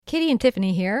Katie and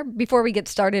Tiffany here. Before we get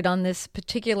started on this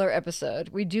particular episode,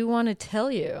 we do want to tell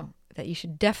you that you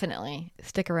should definitely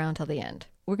stick around till the end.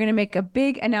 We're going to make a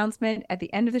big announcement at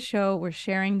the end of the show. We're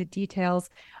sharing the details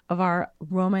of our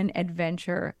Roman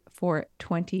adventure for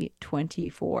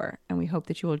 2024. And we hope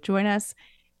that you will join us.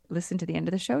 Listen to the end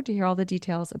of the show to hear all the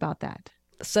details about that.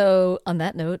 So on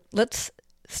that note, let's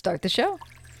start the show.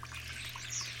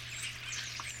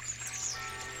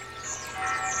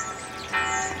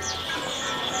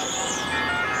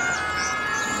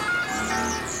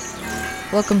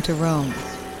 Welcome to Rome.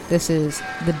 This is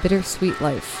The Bittersweet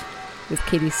Life with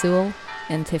Katie Sewell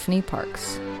and Tiffany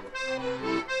Parks.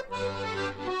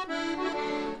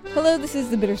 Hello, this is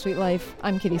The Bittersweet Life.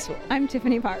 I'm Katie Sewell. I'm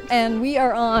Tiffany Parks. And we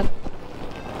are on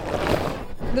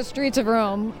the streets of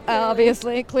Rome,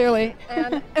 obviously, clearly.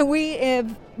 And we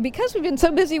have, because we've been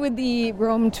so busy with the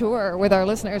Rome tour with our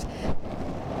listeners,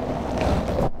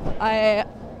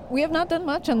 we have not done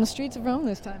much on the streets of Rome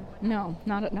this time. No,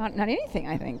 not anything,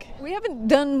 I think. We haven't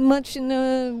done much in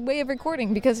the way of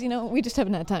recording because, we just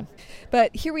haven't had time.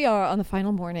 But here we are on the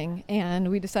final morning, and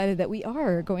we decided that we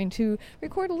are going to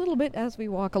record a little bit as we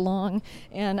walk along.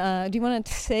 And do you want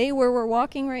to say where we're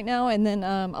walking right now? And then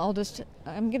I'm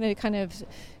going to kind of,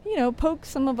 poke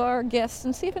some of our guests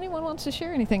and see if anyone wants to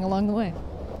share anything along the way.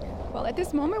 Well, at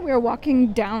this moment, we are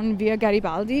walking down Via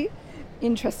Garibaldi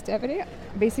in Trastevere.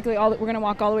 Basically, we're going to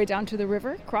walk all the way down to the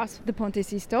river, cross the Ponte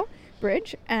Sisto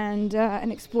bridge, and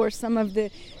explore some of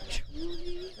the.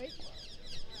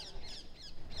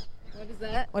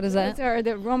 What is that? Those are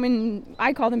the Roman.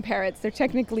 I call them parrots. They're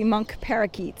technically monk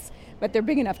parakeets, but they're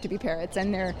big enough to be parrots,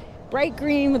 and they're bright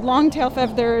green with long tail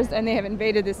feathers, and they have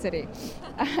invaded the city,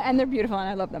 and they're beautiful, and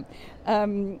I love them.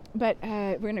 But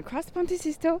we're going to cross the Ponte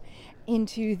Sisto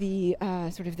into the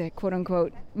sort of the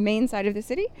quote-unquote main side of the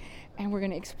city, and we're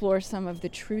going to explore some of the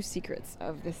true secrets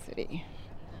of the city.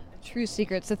 True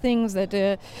secrets, the things that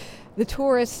the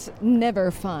tourists never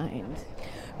find.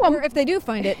 Well, or if they do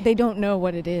find it, they don't know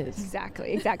what it is.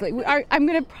 Exactly. I'm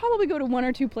going to probably go to one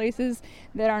or two places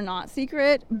that are not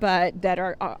secret, but that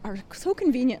are so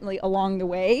conveniently along the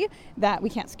way that we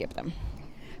can't skip them.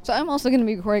 So I'm also going to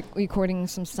be recording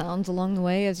some sounds along the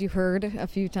way, as you heard a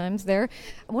few times there.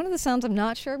 One of the sounds I'm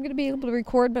not sure I'm going to be able to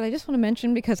record, but I just want to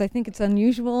mention because I think it's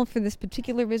unusual for this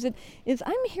particular visit, is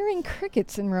I'm hearing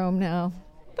crickets in Rome now.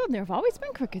 Oh, there have always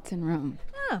been crickets in Rome.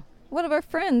 Ah, one of our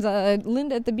friends,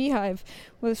 Linda at the Beehive,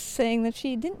 was saying that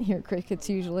she didn't hear crickets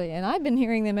usually, and I've been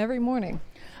hearing them every morning.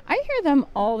 I hear them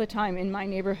all the time in my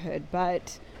neighborhood,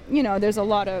 but there's a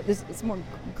lot of it's more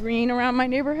green around my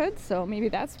neighborhood, so maybe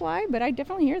that's why, but I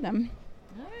definitely hear them.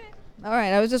 All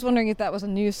right. I was just wondering if that was a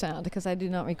new sound because I do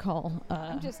not recall.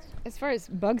 As far as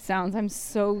bug sounds, I'm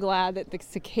so glad that the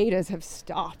cicadas have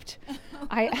stopped.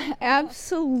 I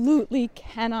absolutely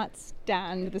cannot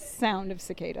stand the sound of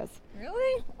cicadas.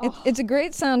 Really? Oh. It's a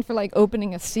great sound for like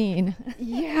opening a scene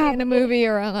in a movie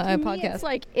or on a podcast. It's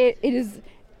like it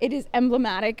is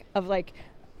emblematic of like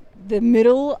the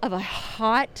middle of a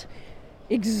hot,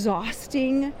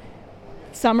 exhausting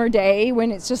summer day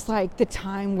when it's just like the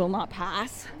time will not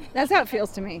pass. That's how it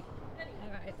feels to me. All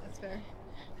right, that's fair.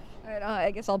 All right,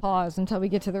 I guess I'll pause until we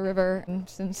get to the river, and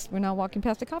since we're now walking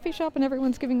past a coffee shop and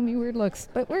everyone's giving me weird looks,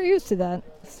 but we're used to that.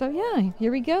 So yeah,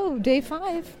 here we go, day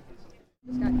 5.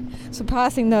 So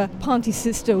passing the Ponte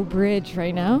Sisto Bridge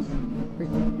right now.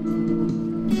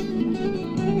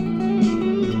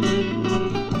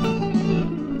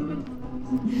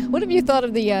 What have you thought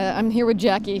of the, I'm here with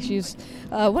Jackie, she's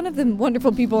one of the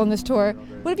wonderful people on this tour.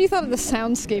 What have you thought of the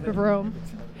soundscape of Rome?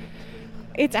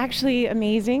 It's actually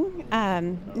amazing.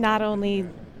 Not only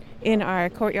in our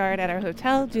courtyard at our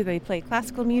hotel do they play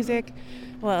classical music,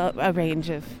 well, a range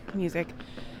of music,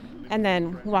 and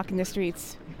then walking the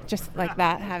streets just like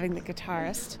that, having the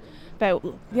guitarist. But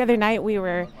the other night we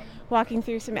were walking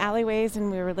through some alleyways and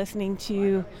we were listening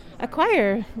to a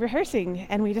choir rehearsing,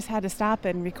 and we just had to stop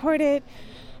and record it.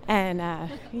 And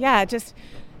just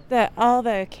all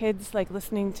the kids like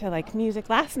listening to like music.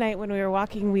 Last night when we were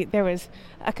walking, there was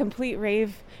a complete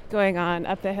rave going on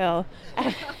up the hill,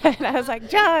 and I was like,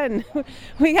 John,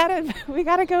 we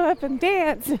gotta go up and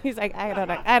dance. And he's like,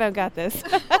 I don't got this.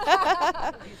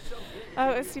 Oh,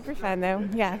 it was super fun though.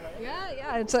 Yeah.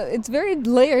 Yeah. It's very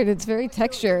layered. It's very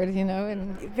textured,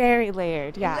 and very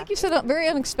layered. Yeah. Like you said, very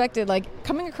unexpected. Like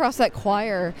coming across that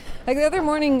choir. Like the other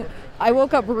morning, I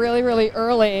woke up really, really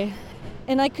early,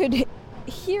 and I could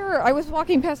hear. I was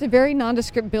walking past a very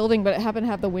nondescript building, but it happened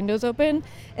to have the windows open,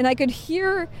 and I could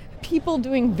hear people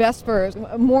doing Vespers,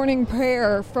 morning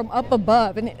prayer from up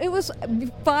above, and it was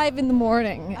 5 a.m.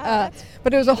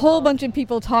 But it was a whole bunch of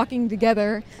people talking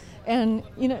together. And,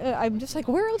 I'm just like,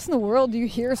 where else in the world do you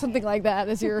hear something like that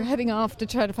as you're heading off to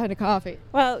try to find a coffee?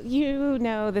 Well, you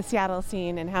know the Seattle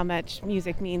scene and how much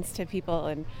music means to people.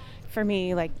 And for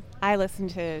me, like, I listen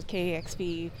to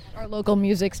KEXP. Our local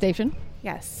music station.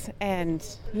 Yes, and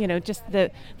just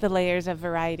the layers of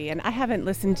variety. And I haven't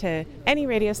listened to any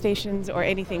radio stations or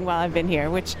anything while I've been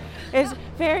here, which is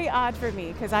very odd for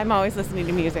me because I'm always listening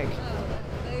to music.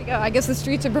 There you go. I guess the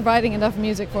streets are providing enough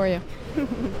music for you.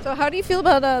 So how do you feel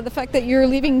about the fact that you're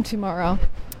leaving tomorrow?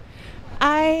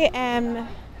 I am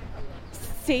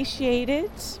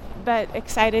satiated but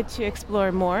excited to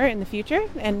explore more in the future.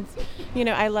 And,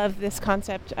 I love this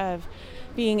concept of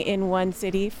being in one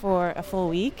city for a full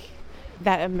week.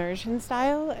 That immersion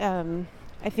style,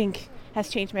 I think, has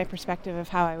changed my perspective of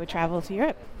how I would travel to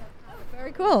Europe.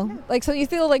 Very cool. Like, so you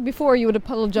feel like before you would have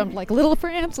puddle jumped like a little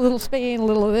France, a little Spain, a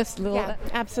little of this, a little of that?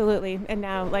 Absolutely. And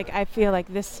now, like, I feel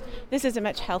like this is a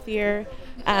much healthier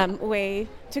way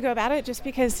to go about it, just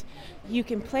because you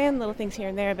can plan little things here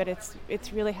and there, but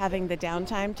it's really having the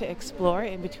downtime to explore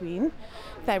in between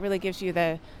that really gives you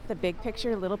the big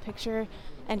picture, little picture,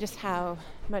 and just how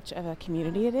much of a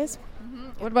community it is. Mm-hmm.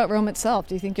 What about Rome itself?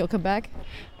 Do you think you'll come back?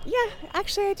 Yeah,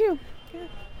 actually I do. Yeah.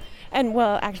 And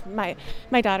well, actually,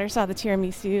 my daughter saw the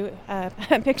tiramisu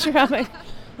picture on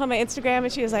my Instagram,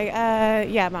 and she was like,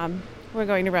 "Yeah, Mom, we're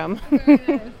going to Rome." Very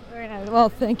nice. Very nice. Well,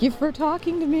 thank you for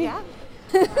talking to me. Yeah.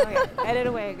 Oh, yeah. Edit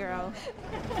away, girl.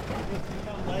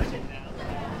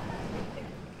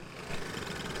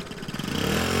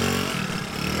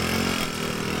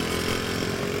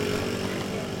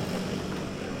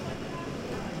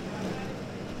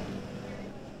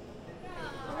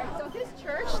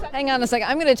 Hang on a second.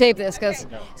 I'm going to tape this because...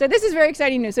 So this is very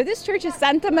exciting news. So this church is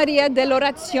Santa Maria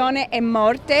dell'Orazione e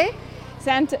Morte,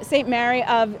 St. Mary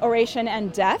of Oration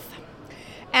and Death.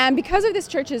 And because of this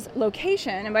church's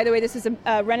location, and by the way, this is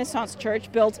a Renaissance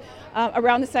church built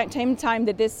around the same time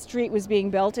that this street was being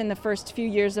built in the first few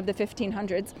years of the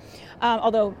 1500s,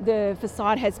 although the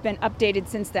facade has been updated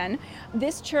since then.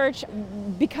 This church,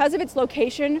 because of its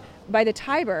location by the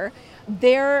Tiber,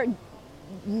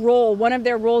 one of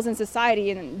their roles in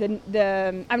society,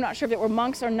 and I'm not sure if it were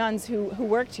monks or nuns who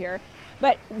worked here,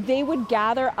 but they would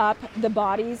gather up the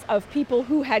bodies of people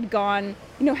who had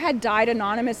had died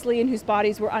anonymously and whose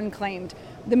bodies were unclaimed.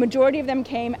 The majority of them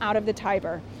came out of the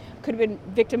Tiber. Could have been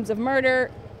victims of murder,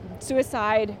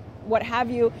 suicide, what have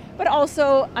you, but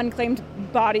also unclaimed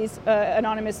bodies,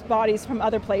 anonymous bodies from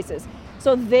other places.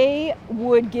 So they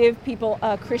would give people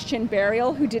a Christian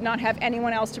burial who did not have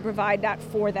anyone else to provide that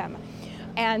for them.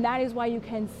 And that is why you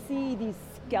can see these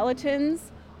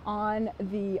skeletons on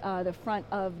the front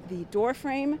of the door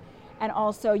frame. And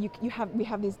also we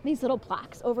have these little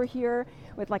plaques over here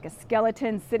with like a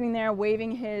skeleton sitting there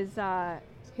waving his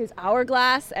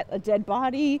hourglass at a dead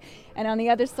body. And on the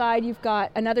other side, you've got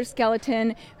another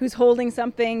skeleton who's holding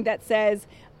something that says,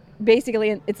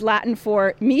 basically it's Latin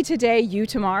for me today, you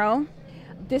tomorrow.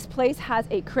 This place has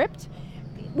a crypt,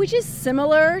 which is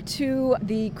similar to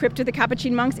the crypt of the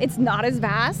Capuchin monks. It's not as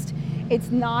vast. It's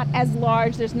not as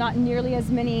large. There's not nearly as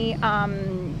many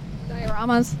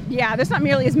dioramas. Yeah, there's not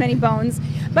nearly as many bones,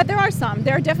 but there are some.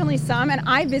 There are definitely some, and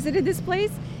I visited this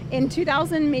place in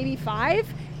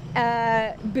 2005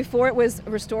 before it was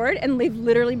restored, and they've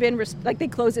literally been they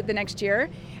closed it the next year,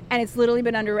 and it's literally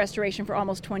been under restoration for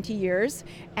almost 20 years,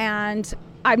 and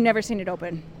I've never seen it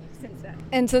open since then.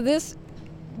 And so this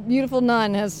beautiful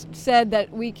nun has said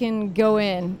that we can go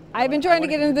in. I've been trying to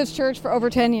get into this church for over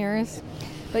 10 years.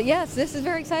 But yes, this is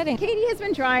very exciting. Katie has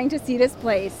been trying to see this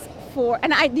place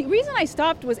the reason I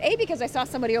stopped was A, because I saw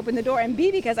somebody open the door, and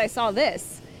B, because I saw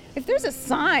this. If there's a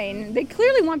sign, they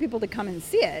clearly want people to come and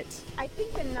see it. I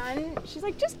think the nun, she's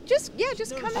like, just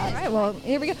come in. All right, well,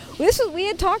 here we go. We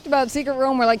had talked about Secret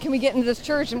Rome. We're like, can we get into this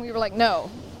church? And we were like, no.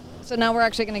 So now we're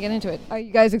actually going to get into it. Are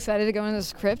you guys excited to go into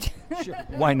this crypt? Sure.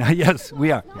 Why not? Yes,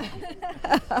 we are.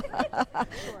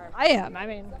 I am. I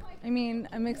mean,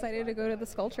 I'm excited to go to the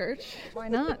Skull Church. Why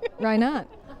not? Why not?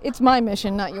 It's my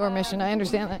mission, not your mission. I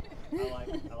understand that. I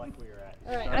like where you're at.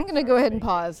 All right, I'm going to go ahead and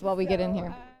pause while we get in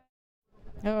here.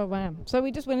 Oh, wow. So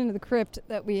we just went into the crypt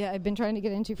that I've been trying to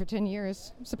get into for 10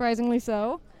 years, surprisingly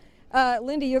so.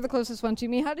 Lindy, you're the closest one to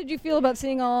me. How did you feel about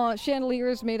seeing all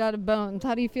chandeliers made out of bones?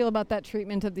 How do you feel about that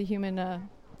treatment of the human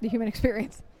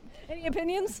experience? Any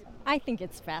opinions? I think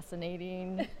it's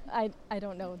fascinating. I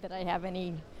don't know that I have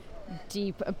any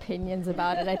deep opinions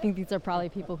about it. I think these are probably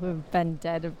people who have been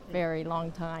dead a very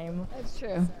long time. That's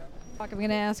true. I'm going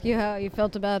to ask you how you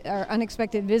felt about our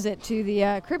unexpected visit to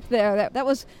the crypt there. That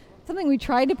was something we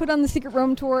tried to put on the Secret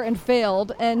Rome tour and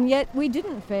failed, and yet we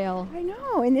didn't fail. I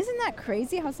know, and isn't that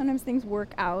crazy how sometimes things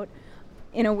work out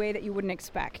in a way that you wouldn't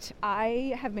expect.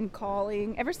 I have been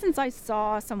calling ever since I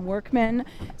saw some workmen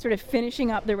sort of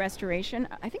finishing up the restoration.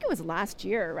 I think it was last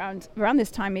year, around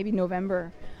this time, maybe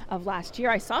November of last year.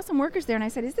 I saw some workers there and I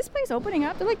said, is this place opening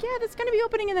up? They're like, yeah, that's going to be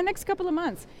opening in the next couple of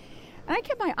months. And I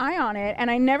kept my eye on it and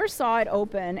I never saw it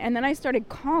open. And then I started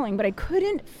calling, but I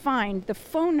couldn't find the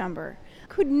phone number.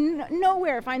 Could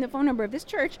nowhere find the phone number of this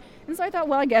church. And so I thought,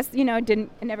 well, I guess, it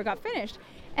never got finished.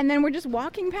 And then we're just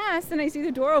walking past and I see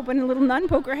the door open and a little nun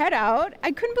poke her head out.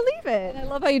 I couldn't believe it. And I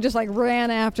love how you just like ran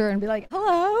after and be like,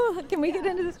 hello, can we get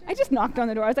into this? I just knocked on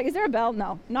the door. I was like, is there a bell?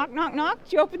 No. Knock, knock, knock.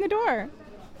 She opened the door.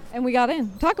 And we got in.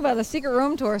 Talk about a secret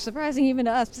room tour, surprising even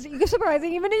to us,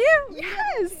 surprising even to you.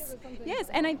 Yes. Yes.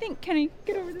 And I think, can I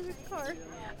get over to this car?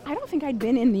 I don't think I'd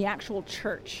been in the actual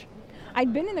church.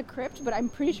 I'd been in the crypt, but I'm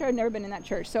pretty sure I'd never been in that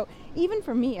church. So even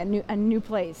for me, a new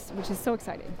place, which is so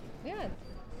exciting. Yeah.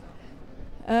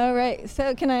 All right.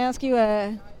 So can I ask you,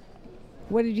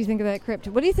 what did you think of that crypt?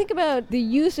 What do you think about the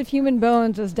use of human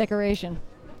bones as decoration?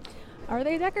 Are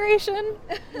they decoration?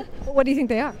 What do you think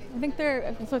they are? I think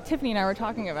that's what Tiffany and I were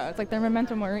talking about. It's like they're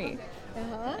memento mori.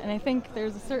 And I think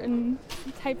there's a certain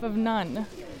type of nun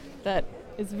that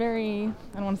is very,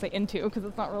 I don't want to say into, because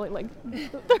it's not really like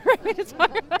the right way to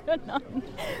talk about a nun.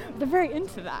 They're very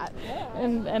into that.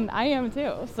 And I am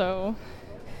too. So,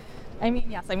 I mean,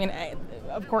 yes,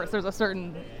 of course there's a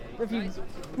certain, if you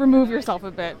remove yourself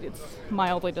a bit, it's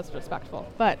mildly disrespectful.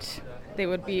 But they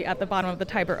would be at the bottom of the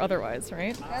Tiber otherwise,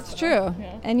 right? That's true.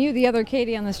 Yeah. And you, the other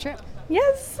Katie on this trip.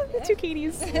 Yes, the two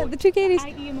Katies. The two Katies.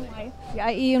 I-E and Y. Yeah,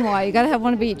 I-E and Y. You got to have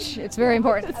one of each. It's very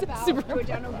important. It's super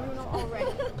important.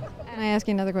 Can I ask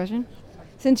you another question?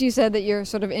 Since you said that you're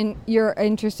sort of you're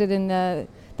interested in the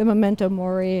memento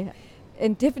mori,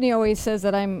 and Tiffany always says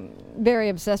that I'm very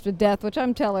obsessed with death, which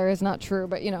I'm telling her is not true,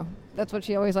 but that's what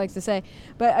she always likes to say.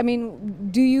 But I mean,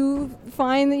 do you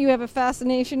find that you have a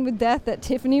fascination with death that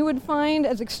Tiffany would find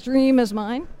as extreme as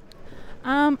mine?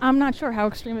 I'm not sure. How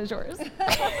extreme is yours?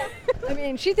 I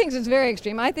mean, she thinks it's very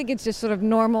extreme. I think it's just sort of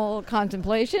normal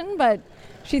contemplation, but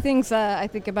she thinks I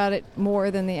think about it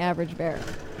more than the average bear.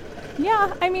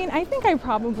 Yeah, I mean, I think I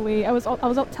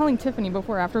was telling Tiffany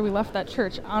before, after we left that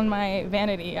church, on my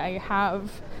vanity, I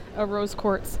have a rose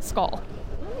quartz skull.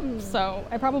 So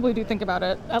I probably do think about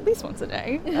it at least once a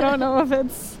day. I don't know if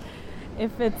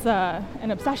it's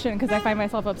an obsession, because I find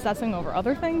myself obsessing over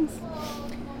other things,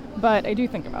 but I do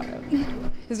think about it.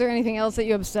 Is there anything else that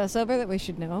you obsess over that we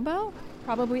should know about?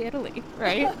 Probably Italy,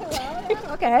 right?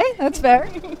 Okay, that's fair.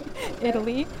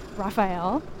 Italy,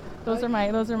 Raphael. Those are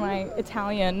my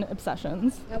Italian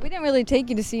obsessions. Now, we didn't really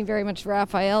take you to see very much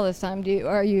Raphael this time.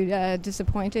 Are you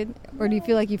disappointed, or do you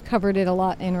feel like you've covered it a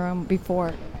lot in Rome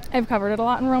before? I've covered it a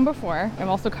lot in Rome before. I've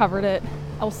also covered it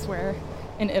elsewhere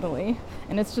in Italy,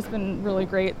 and it's just been really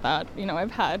great that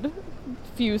I've had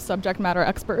few subject matter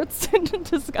experts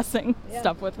discussing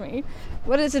stuff with me.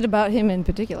 What is it about him in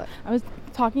particular? I was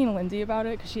talking to Lindsay about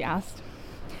it because she asked.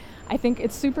 I think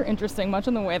it's super interesting, much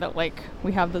in the way that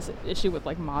we have this issue with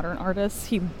modern artists.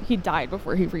 He died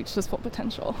before he reached his full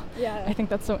potential. Yeah. I think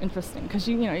that's so interesting because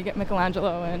you get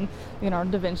Michelangelo and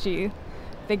Leonardo da Vinci.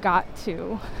 They got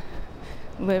to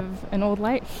live an old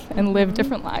life and live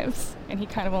different lives, and he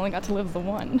kind of only got to live the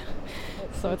one.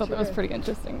 So I thought that was pretty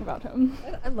interesting about him.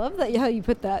 I love that how you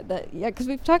put that because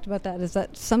we've talked about that, is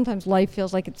that sometimes life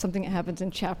feels like it's something that happens in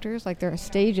chapters, like there are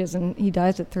stages, and he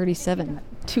dies at 37.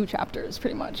 2 chapters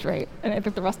pretty much, right? And I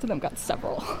think the rest of them got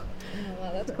several. Oh,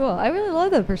 wow, that's cool. I really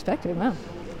love that perspective. Wow.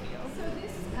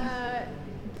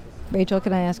 Rachel,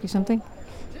 can I ask you something?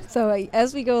 So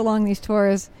as we go along these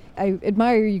tours, I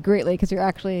admire you greatly because you're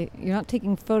not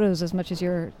taking photos as much as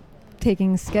you're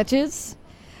taking sketches.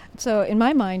 So in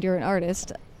my mind, you're an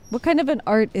artist. What kind of an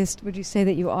artist would you say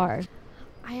that you are?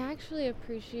 I actually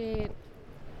appreciate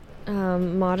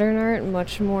modern art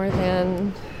much more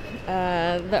than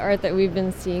the art that we've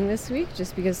been seeing this week,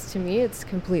 just because to me it's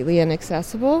completely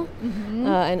inaccessible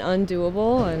and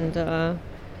undoable. And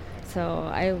so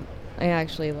I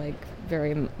actually like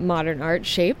very modern art.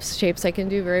 Shapes I can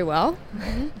do very well.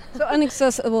 So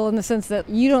inaccessible in the sense that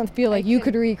you don't feel like you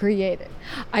could recreate it.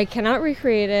 I cannot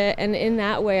recreate it, and in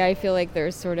that way I feel like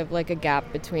there's sort of like a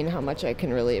gap between how much I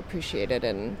can really appreciate it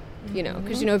and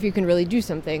because if you can really do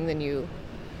something, then you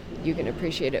can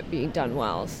appreciate it being done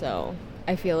well. So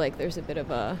I feel like there's a bit of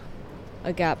a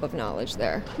gap of knowledge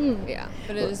there. Yeah,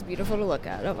 but it is beautiful to look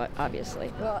at,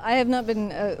 obviously. Well, I have not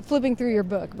been flipping through your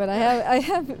book, but I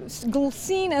have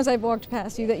seen as I've walked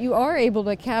past you that you are able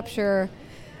to capture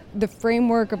the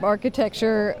framework of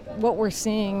architecture, what we're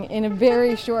seeing, in a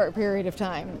very short period of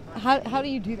time. How do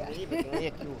you do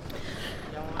that?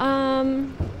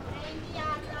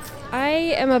 I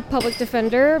am a public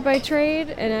defender by trade,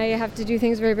 and I have to do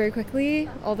things very, very quickly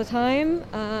all the time.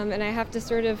 And I have to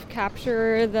sort of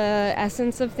capture the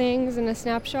essence of things in a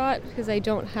snapshot because I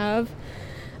don't have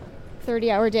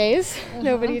 30-hour days.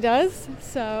 Nobody does.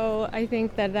 So I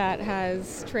think that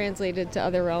has translated to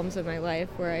other realms of my life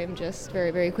where I'm just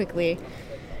very, very quickly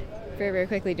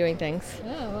doing things.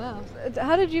 Oh, wow.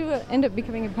 How did you end up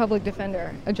becoming a public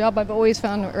defender? A job I've always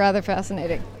found rather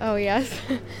fascinating. Oh, yes.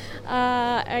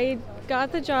 I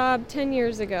got the job 10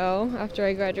 years ago after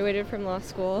I graduated from law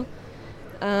school,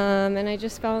 and I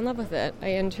just fell in love with it.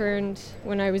 I interned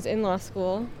when I was in law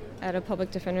school at a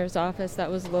public defender's office that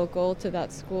was local to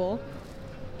that school,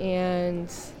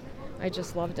 and I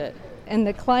just loved it. And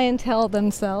the clientele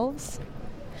themselves?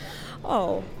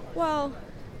 Oh, well,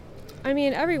 I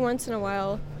mean, every once in a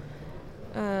while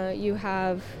you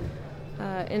have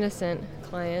innocent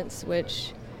clients,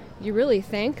 which you really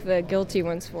thank the guilty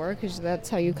ones for, because that's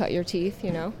how you cut your teeth,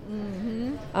 you know.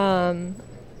 And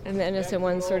the innocent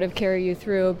ones sort of carry you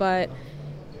through. But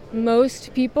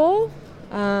most people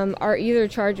are either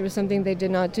charged with something they did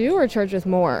not do or charged with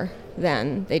more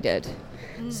than they did.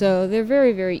 So they're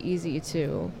very, very easy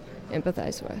to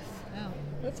empathize with. Wow,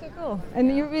 that's so cool.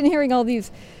 And you've been hearing all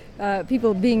these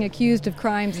people being accused of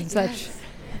crimes and such.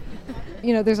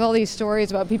 You know, there's all these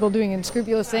stories about people doing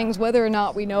unscrupulous things, whether or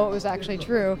not we know it was actually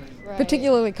true. Right.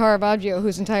 Particularly Caravaggio,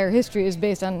 whose entire history is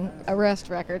based on arrest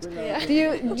records. Yeah. Do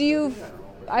you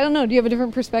I don't know, do you have a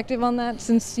different perspective on that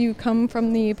since you come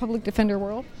from the public defender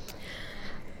world?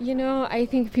 You know, I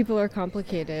think people are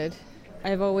complicated.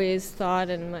 I've always thought,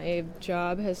 and my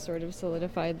job has sort of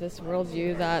solidified this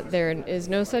worldview, that there is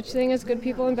no such thing as good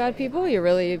people and bad people. You're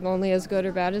really only as good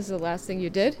or bad as the last thing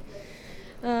you did.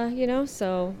 You know,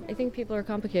 so I think people are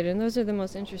complicated, and those are the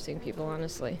most interesting people,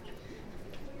 honestly.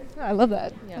 I love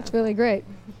that. Yeah. That's really great.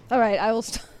 All right, I will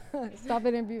stop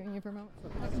interviewing you for a moment.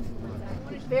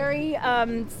 Very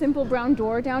simple brown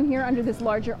door down here under this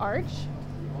larger arch.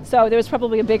 So there was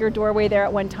probably a bigger doorway there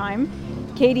at one time.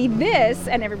 Katie, this,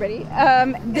 and everybody,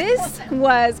 this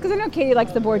was, because I know Katie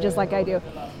likes the Borgias like I do,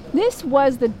 this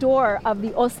was the door of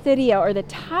the osteria, or the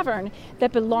tavern,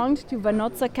 that belonged to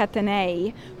Vanozza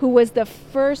Catanei, who was the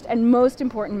first and most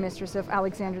important mistress of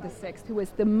Alexander VI, who was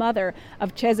the mother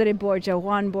of Cesare Borgia,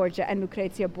 Juan Borgia, and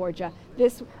Lucrezia Borgia.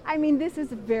 This is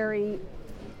very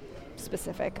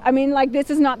specific. I mean, like, this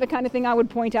is not the kind of thing I would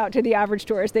point out to the average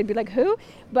tourist. They'd be like, who?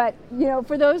 But, you know,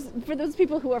 for those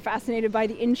people who are fascinated by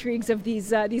the intrigues of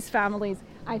these families,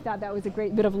 I thought that was a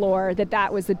great bit of lore,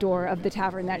 that was the door of the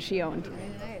tavern that she owned.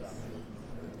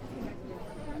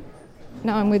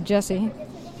 Now I'm with Jesse.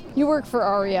 You work for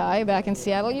REI back in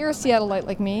Seattle. You're a Seattleite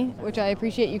like me, which I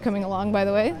appreciate you coming along, by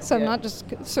the way. So I'm not just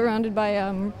surrounded by,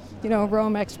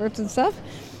 Rome experts and stuff,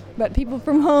 but people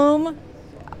from home.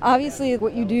 Obviously,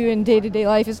 what you do in day-to-day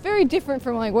life is very different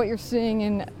from like what you're seeing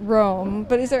in Rome.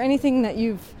 But is there anything that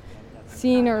you've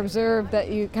seen or observed that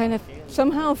you kind of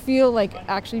somehow feel like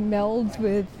actually melds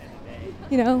with,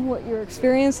 what your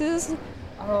experience is?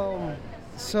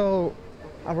 So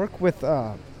I work with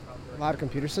a lot of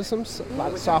computer systems, a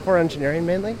lot of software engineering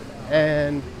mainly,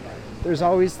 and there's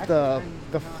always the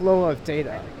flow of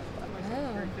data.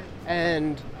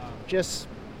 And just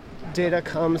data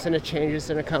comes and it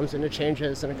changes and it comes and it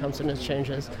changes and it comes and it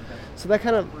changes. So that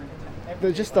kind of,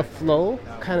 just the flow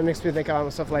kind of makes me think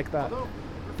of stuff like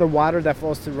the water that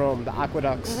flows through Rome, the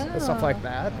aqueducts and stuff like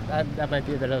that. That might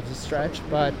be a bit of a stretch.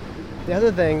 But the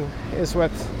other thing is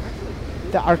with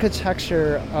the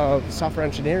architecture of software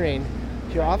engineering,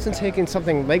 you're often taking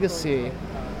something legacy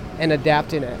and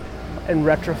adapting it and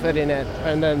retrofitting it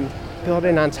and then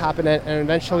building on top of it, and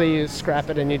eventually you scrap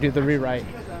it and you do the rewrite.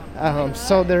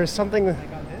 So there's something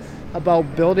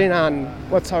about building on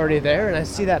what's already there, and I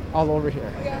see that all over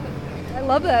here. I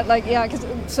love that. Because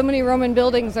so many Roman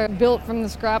buildings are built from the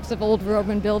scraps of old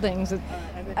Roman buildings.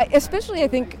 Especially, I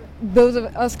think, those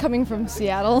of us coming from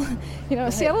Seattle.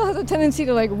 Seattle has a tendency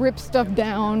to rip stuff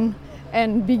down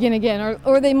and begin again,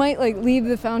 or they might leave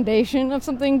the foundation of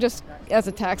something just as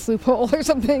a tax loophole or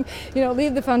something,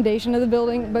 leave the foundation of the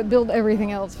building but build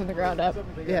everything else from the ground up.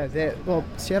 Yeah,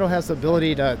 Seattle has the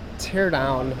ability to tear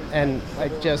down and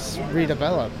just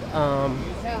redevelop.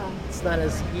 It's not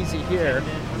as easy here.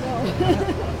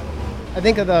 I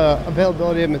think of the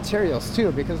availability of materials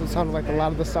too, because it sounded like a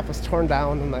lot of the stuff was torn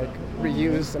down and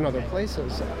reused in other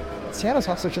places. Seattle's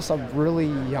also just a really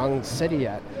young city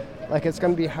yet. It's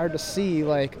going to be hard to see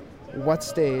what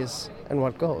stays and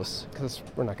what goes, because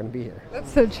we're not going to be here.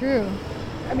 That's so true.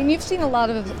 I mean, you've seen a lot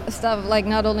of stuff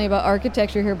not only about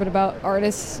architecture here, but about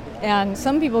artists. And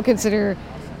some people consider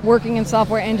working in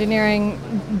software engineering,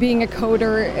 being a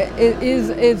coder,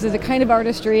 is a kind of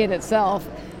artistry in itself.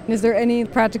 Is there any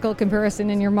practical comparison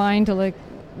in your mind to like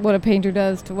what a painter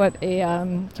does to what a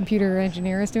computer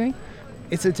engineer is doing?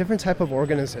 It's a different type of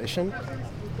organization.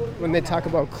 When they talk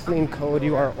about clean code,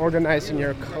 you are organizing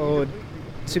your code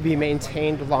to be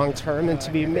maintained long term and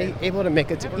to be able to make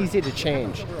it easy to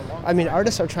change. I mean,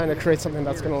 artists are trying to create something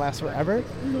that's going to last forever.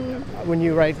 When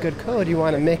you write good code, you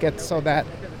want to make it so that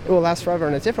it will last forever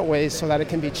in a different way so that it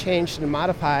can be changed and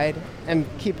modified and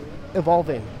keep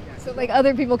evolving. So like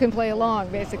other people can play along,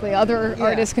 basically. Other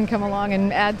artists can come along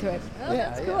and add to it. Oh,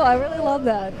 that's cool. I really love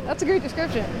that. That's a great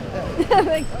description.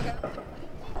 Thanks.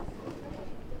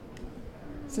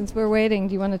 Since we're waiting,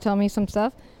 do you want to tell me some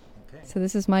stuff? Okay. So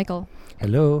this is Michael.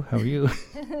 Hello, how are you?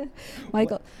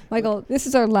 Michael, this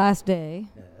is our last day.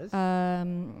 Yes.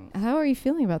 How are you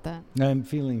feeling about that? I'm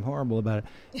feeling horrible about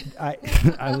it.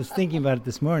 I was thinking about it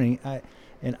this morning,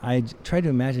 and I tried to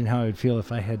imagine how I would feel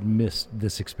if I had missed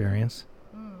this experience.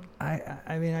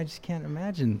 I mean, I just can't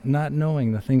imagine not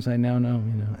knowing the things I now know.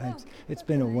 It's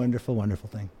been a wonderful, wonderful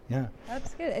thing. Yeah,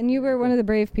 that's good. And you were one of the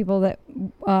brave people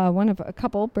one of a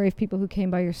couple brave people who came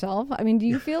by yourself. I mean, do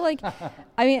you feel like?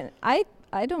 I mean,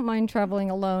 I don't mind traveling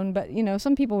alone, but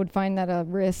some people would find that a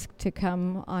risk to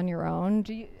come on your own.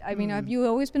 Have you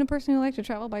always been a person who liked to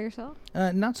travel by yourself?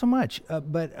 Not so much,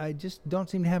 but I just don't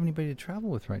seem to have anybody to travel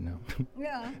with right now.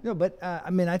 Yeah. No, but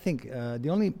I think the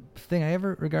only thing I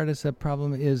ever regard as a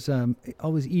problem is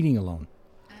always eating alone.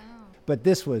 Oh. But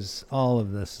this was all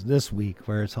of this week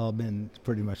where it's all been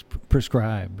pretty much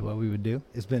prescribed what we would do.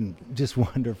 It's been just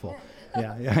wonderful.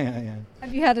 Yeah.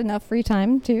 Have you had enough free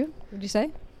time too, would you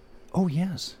say? Oh,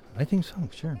 yes. I think so.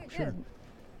 Sure.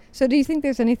 So do you think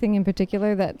there's anything in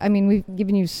particular that, we've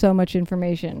given you so much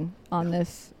information on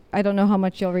this. I don't know how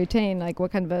much you'll retain, like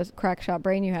what kind of a crack shot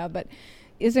brain you have, but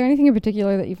is there anything in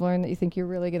particular that you've learned that you think you're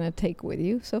really going to take with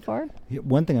you so far? Yeah,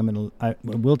 one thing I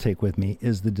will take with me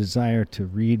is the desire to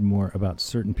read more about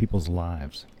certain people's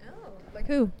lives. Oh, like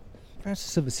who?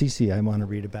 Francis of Assisi, I want to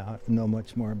read about, know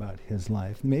much more about his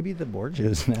life. Maybe the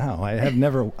Borgias now. I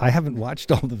haven't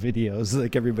watched all the videos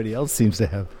like everybody else seems to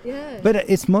have. Yeah. But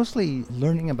it's mostly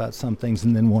learning about some things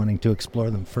and then wanting to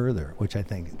explore them further, which I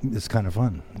think is kind of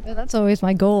fun. Yeah, that's always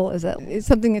my goal, is that it's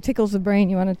something that tickles the brain.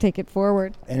 You want to take it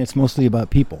forward. And it's mostly about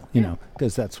people,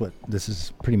 because that's what this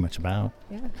is pretty much about.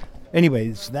 Yeah.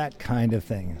 Anyways, that kind of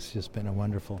thing. It's just been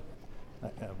wonderful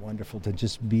to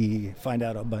just find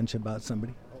out a bunch about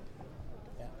somebody.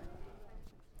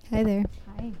 Hi there.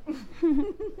 Hi.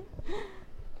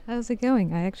 How's it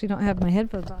going? I actually don't have my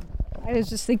headphones on. I was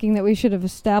just thinking that we should have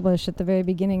established at the very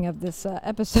beginning of this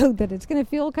episode that it's going to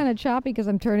feel kind of choppy because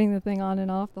I'm turning the thing on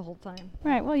and off the whole time.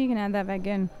 Right. Well, you can add that back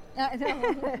in.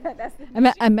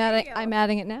 I'm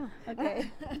adding it now.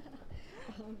 Okay.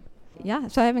 Yeah.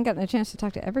 So I haven't gotten a chance to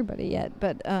talk to everybody yet,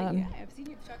 but I've seen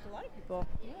you talk to a lot of people.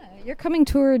 Yeah, you're coming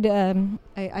toward.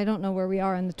 I don't know where we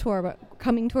are on the tour, but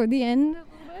coming toward the end.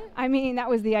 That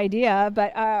was the idea,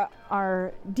 but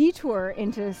our detour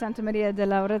into Santa Maria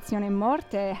della Orazione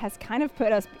Morte has kind of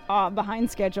put us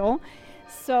behind schedule.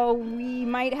 So we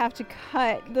might have to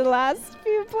cut the last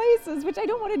few places, which I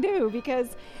don't want to do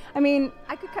because, I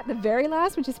could cut the very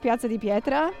last, which is Piazza di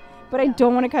Pietra, but I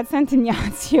don't want to cut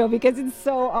Sant'Ignazio because it's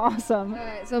so awesome. All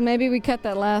right, so maybe we cut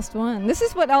that last one. This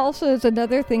is what also is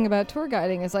another thing about tour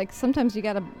guiding is like sometimes you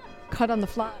got to cut on the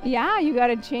fly. Yeah, you got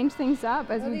to change things up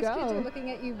as we these go. Kids are looking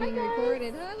at you being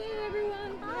recorded. Hello,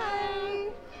 everyone. Hi.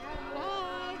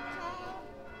 Bye.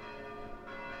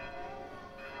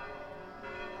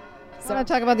 So want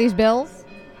to talk about these bells?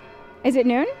 Is it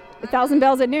noon? 1,000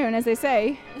 bells at noon, as they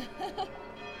say.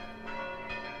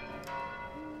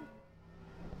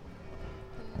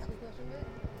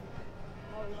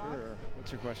 Sure.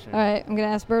 What's your question? All right, I'm going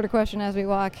to ask Bert a question as we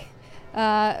walk.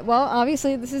 Well,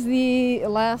 obviously, this is the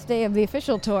last day of the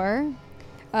official tour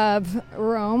of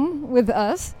Rome with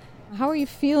us. How are you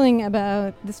feeling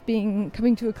about this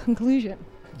coming to a conclusion?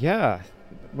 Yeah,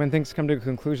 when things come to a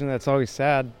conclusion, that's always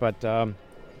sad, but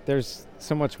there's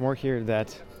so much more here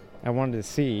that I wanted to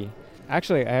see.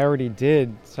 Actually, I already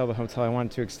did tell the hotel I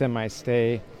wanted to extend my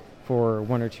stay for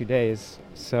 1 or 2 days,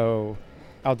 so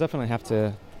I'll definitely have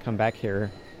to come back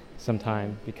here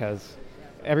sometime because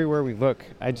everywhere we look,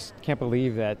 I just can't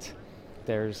believe that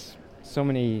there's so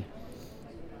many,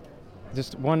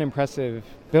 just one impressive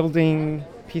building,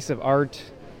 piece of art,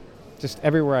 just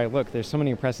everywhere I look, there's so many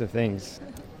impressive things.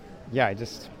 Yeah,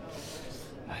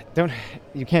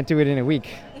 you can't do it in a week.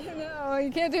 No, you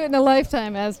can't do it in a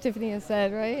lifetime, as Tiffany has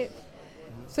said, right?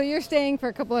 So you're staying for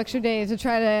a couple extra days to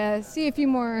try to see a few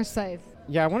more sites.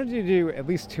 Yeah, I wanted to do at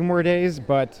least 2 more days,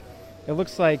 but it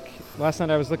looks like last night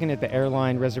I was looking at the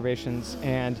airline reservations,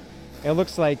 and it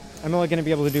looks like I'm only going to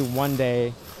be able to do one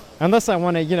day, unless I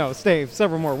want to, stay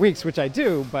several more weeks, which I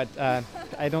do, but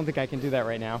I don't think I can do that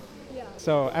right now. Yeah.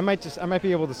 So I might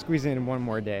be able to squeeze in one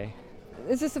more day.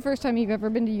 Is this the first time you've ever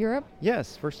been to Europe?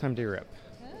 Yes, first time to Europe.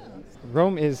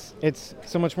 Rome it's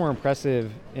so much more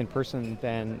impressive in person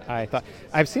than I thought.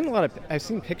 I've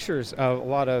seen pictures of a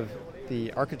lot of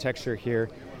the architecture here,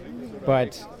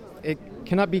 but it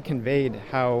cannot be conveyed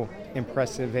how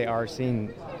impressive they are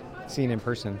seen in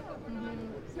person.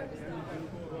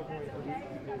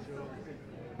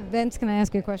 Vince, can I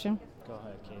ask you a question? Go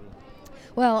ahead, Katie.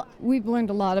 Well, we've learned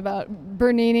a lot about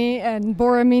Bernini and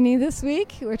Borromini this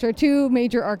week, which are two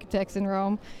major architects in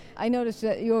Rome. I noticed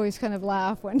that you always kind of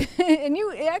laugh when, and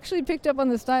you actually picked up on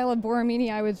the style of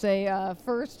Borromini, I would say,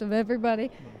 first of everybody.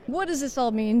 What does this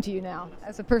all mean to you now,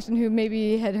 as a person who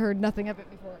maybe had heard nothing of it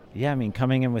before? Yeah, I mean,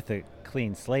 coming in with a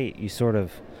clean slate, you sort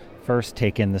of first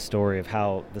take in the story of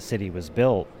how the city was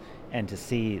built, and to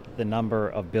see the number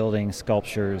of buildings,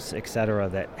 sculptures, etc.,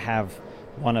 that have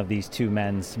one of these two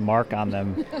men's mark on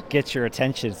them gets your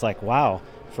attention. It's like, wow,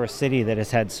 for a city that has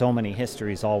had so many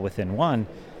histories all within one,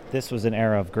 this was an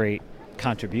era of great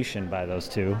contribution by those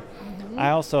two. Mm-hmm. I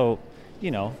also,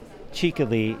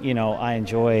 cheekily, I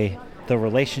enjoy the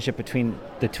relationship between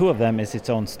the two of them is its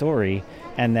own story,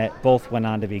 and that both went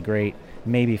on to be great,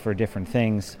 maybe for different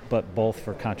things, but both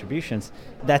for contributions.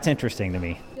 That's interesting to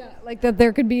me. Yeah, like that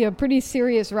there could be a pretty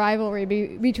serious rivalry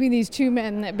between these two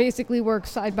men that basically work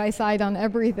side by side on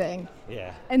everything.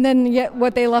 Yeah. And then yet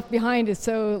what they left behind is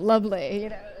so lovely,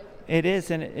 It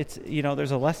is, and it's,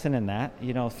 there's a lesson in that,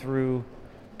 through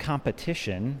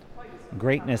competition,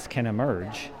 greatness can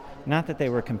emerge. Not that they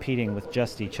were competing with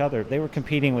just each other, they were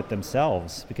competing with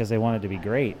themselves because they wanted to be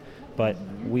great, but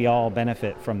we all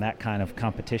benefit from that kind of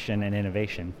competition and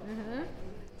innovation. Uh-huh.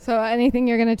 So anything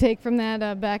you're going to take from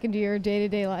that back into your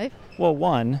day-to-day life? Well,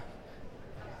 one,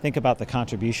 think about the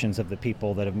contributions of the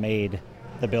people that have made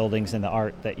the buildings and the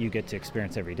art that you get to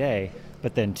experience every day,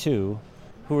 but then two,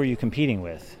 who are you competing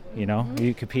with? Mm-hmm. Are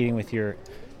you competing with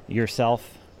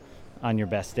yourself on your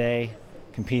best day,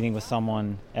 competing with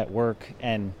someone at work,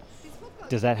 and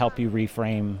does that help you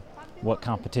reframe what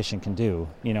competition can do?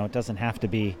 It doesn't have to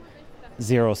be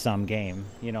zero-sum game.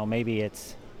 Maybe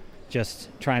it's just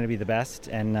trying to be the best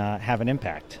and have an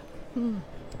impact.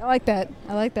 I like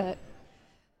that.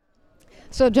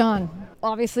 So, John,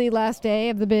 obviously last day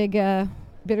of the big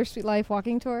Bittersweet Life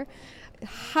walking tour.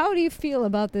 How do you feel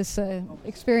about this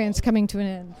experience coming to an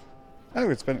end? Oh,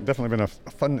 it's definitely been a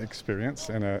fun experience,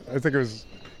 and I think it was,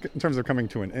 in terms of coming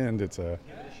to an end, it's a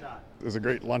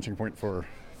great launching point for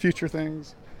future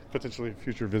things, potentially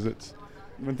future visits.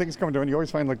 When things come to an end, you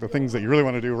always find the things that you really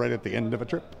want to do right at the end of a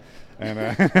trip,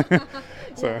 and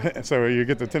so you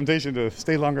get the temptation to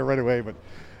stay longer right away. But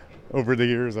over the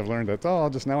years, I've learned that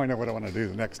now I know what I want to do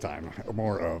the next time,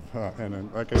 more of. And then,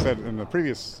 like I said in the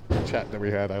previous chat that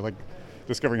we had, I like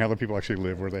discovering how the people actually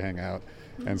live, where they hang out,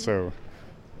 and so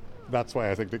that's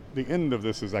why I think the end of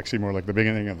this is actually more like the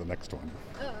beginning of the next one.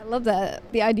 Oh, I love that,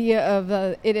 the idea of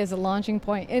it as a launching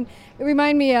point. And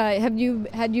remind me, had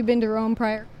you been to Rome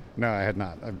prior? No, I had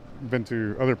not. I've been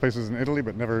to other places in Italy,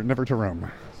 but never to Rome.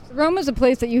 Rome is a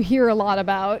place that you hear a lot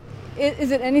about.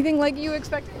 Is it anything like you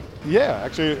expected? Yeah,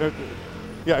 actually,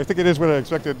 I think it is what I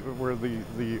expected, where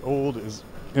the old is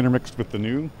intermixed with the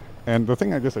new. And the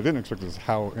thing I guess I didn't expect is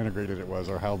how integrated it was,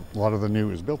 or how a lot of the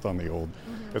new is built on the old.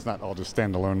 Mm-hmm. It's not all just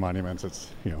standalone monuments. It's,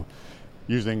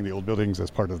 using the old buildings as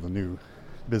part of the new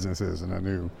businesses and the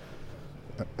new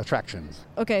attractions.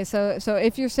 Okay, so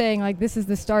if you're saying this is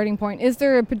the starting point, is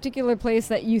there a particular place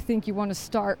that you think you want to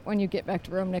start when you get back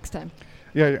to Rome next time?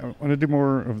 Yeah, I want to do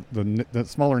more of the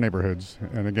smaller neighborhoods,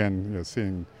 and again,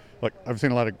 seeing I've seen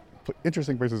a lot of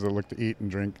interesting places that look to eat and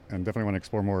drink, and definitely want to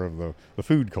explore more of the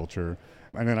food culture.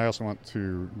 And then I also want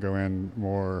to go in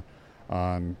more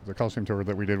on the Colosseum tour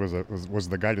that we did was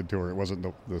the guided tour. It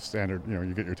wasn't the standard,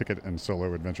 you get your ticket and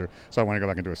solo adventure. So I want to go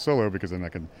back and do a solo, because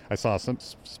then I saw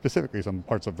specifically some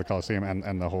parts of the Colosseum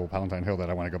and the whole Palatine Hill that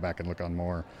I want to go back and look on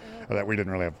more, that we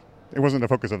didn't really have. It wasn't the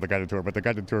focus of the guided tour, but the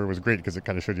guided tour was great because it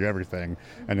kind of showed you everything.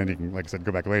 And then you can, like I said,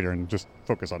 go back later and just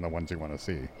focus on the ones you want to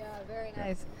see. Yeah, very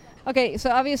nice. Okay, so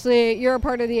obviously you're a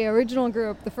part of the original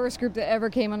group, the first group that ever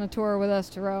came on a tour with us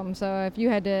to Rome. So if you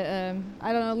had to,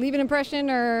 leave an impression,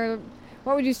 or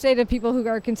what would you say to people who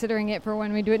are considering it for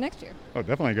when we do it next year? Oh,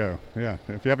 definitely go. Yeah,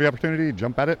 if you have the opportunity,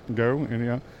 jump at it and go,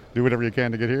 and do whatever you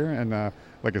can to get here. And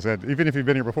like I said, even if you've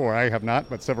been here before, I have not,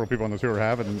 but several people on the tour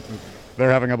have, and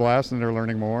they're having a blast and they're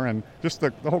learning more. And just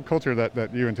the whole culture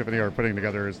that you and Tiffany are putting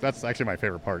together that's actually my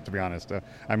favorite part, to be honest.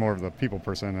 I'm more of the people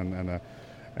person, and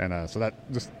And so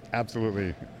that just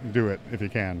absolutely do it if you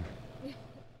can.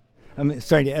 I'm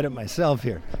starting to edit myself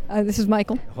here. This is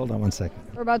Michael. Hold on one second.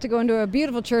 We're about to go into a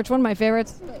beautiful church, one of my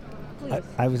favorites.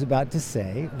 I was about to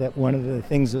say that one of the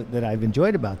things that I've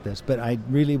enjoyed about this, but I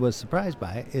really was surprised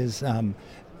by, is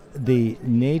the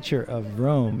nature of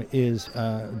Rome is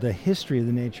the history of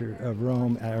the nature of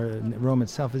Rome, or Rome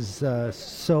itself is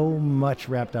so much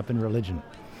wrapped up in religion.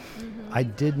 Mm-hmm. I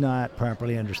did not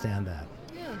properly understand that.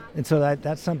 Yeah. And so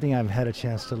that's something I've had a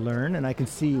chance to learn, and I can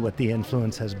see what the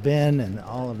influence has been and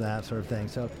all of that sort of thing.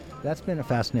 So that's been a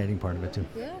fascinating part of it too.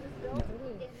 Yeah.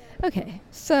 Okay,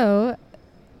 so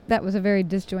that was a very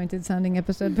disjointed sounding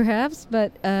episode perhaps,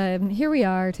 but here we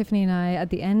are, Tiffany and I, at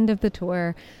the end of the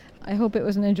tour. I hope it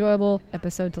was an enjoyable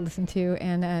episode to listen to.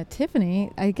 And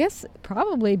Tiffany, I guess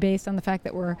probably based on the fact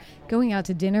that we're going out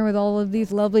to dinner with all of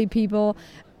these lovely people,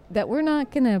 that we're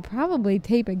not going to probably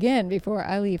tape again before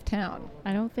I leave town.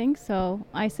 I don't think so.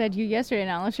 I said you yesterday,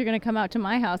 now unless you're going to come out to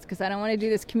my house, because I don't want to do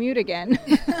this commute again.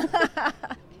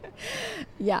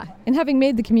 Yeah, and having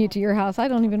made the commute to your house, I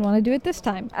don't even want to do it this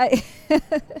time.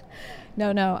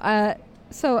 No.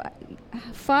 So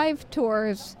 5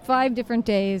 tours, 5 different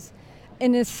days,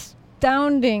 an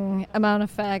astounding amount of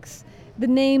facts. The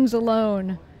names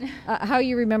alone, how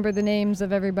you remember the names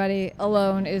of everybody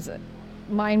alone is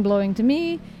mind-blowing to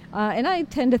me. And I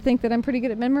tend to think that I'm pretty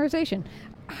good at memorization.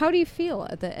 How do you feel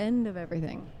at the end of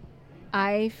everything?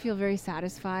 I feel very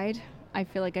satisfied. I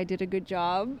feel like I did a good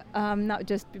job, not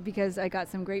just because I got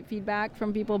some great feedback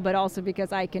from people, but also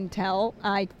because I can tell,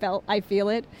 I feel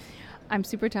it. I'm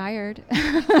super tired.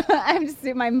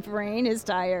 My brain is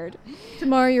tired.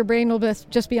 Tomorrow your brain will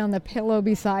just be on the pillow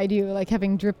beside you, like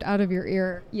having dripped out of your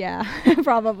ear. Yeah,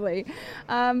 probably.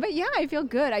 But yeah, I feel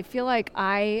good. I feel like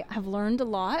I have learned a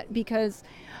lot because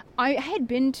I had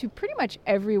been to pretty much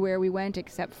everywhere we went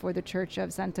except for the Church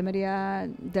of Santa Maria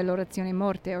dell'Orazione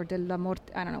Morte or della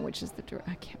Morte. I don't know which is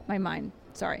my mind.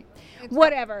 Sorry.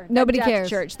 Whatever. Nobody cares.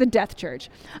 Church, the Death Church.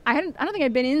 I don't think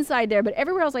I'd been inside there, but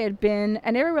everywhere else I had been,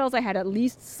 and everywhere else I had at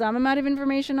least some amount of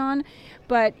information on.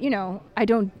 But, I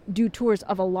don't do tours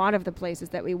of a lot of the places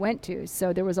that we went to.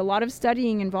 So there was a lot of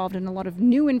studying involved and a lot of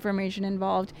new information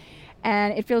involved.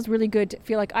 And it feels really good to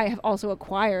feel like I have also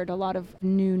acquired a lot of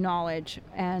new knowledge.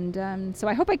 And so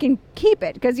I hope I can keep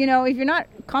it because, if you're not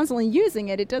constantly using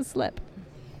it, it does slip.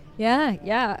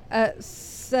 Yeah.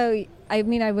 So,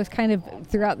 I was kind of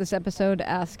throughout this episode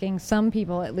asking some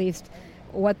people at least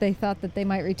what they thought that they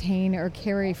might retain or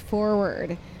carry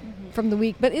forward from the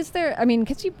week. But is there,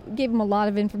 because you gave them a lot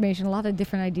of information, a lot of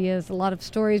different ideas, a lot of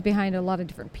stories behind a lot of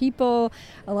different people,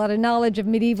 a lot of knowledge of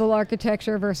medieval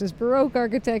architecture versus Baroque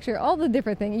architecture, all the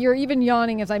different things. You're even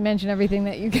yawning as I mention everything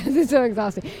that you guys are so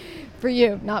exhausting. For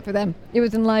you, not for them. It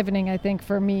was enlivening, I think,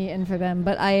 for me and for them.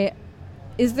 But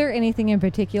is there anything in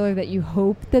particular that you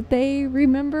hope that they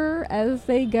remember as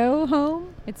they go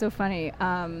home? It's so funny.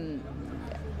 When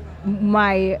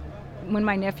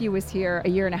my nephew was here a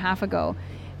year and a half ago,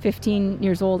 15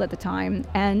 years old at the time,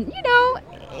 and,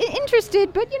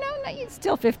 interested, but, he's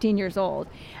still 15 years old.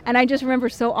 And I just remember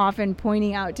so often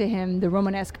pointing out to him the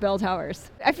Romanesque bell towers.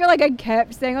 I feel like I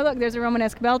kept saying, oh, look, there's a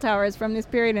Romanesque bell towers from this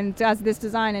period, and it has this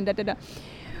design, and da-da-da.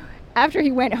 After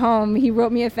he went home, he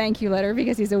wrote me a thank you letter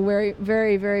because he's a very,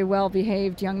 very, very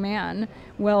well-behaved young man,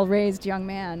 well-raised young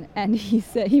man. And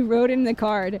he wrote in the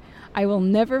card, I will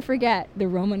never forget the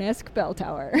Romanesque bell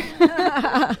tower.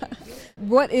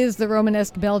 What is the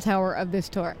Romanesque bell tower of this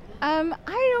tour?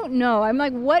 I don't know. I'm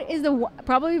like, what is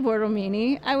probably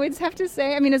Borromini, I would have to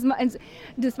say.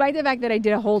 Despite the fact that I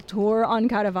did a whole tour on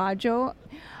Caravaggio,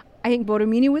 I think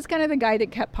Borromini was kind of the guy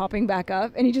that kept popping back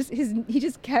up, and he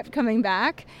just kept coming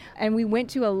back. And we went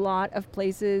to a lot of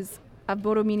places of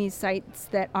Borromini sites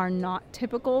that are not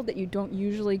typical, that you don't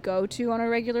usually go to on a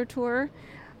regular tour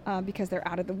because they're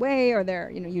out of the way or they're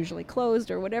usually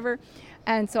closed or whatever.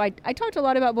 And so I talked a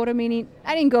lot about Borromini.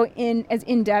 I didn't go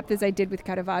in depth as I did with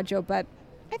Caravaggio, but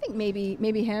I think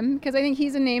maybe him, because I think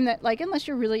he's a name that, like, unless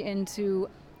you're really into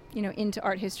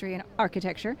art history and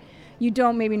architecture, you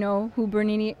don't maybe know who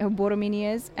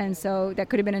Borromini is, and so that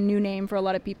could have been a new name for a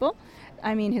lot of people.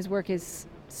 His work is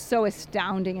so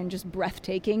astounding and just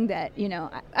breathtaking that,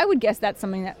 I would guess that's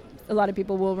something that a lot of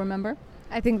people will remember.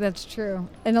 I think that's true.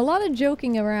 And a lot of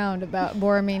joking around about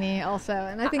Borromini also.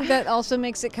 And I think that also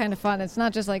makes it kind of fun. It's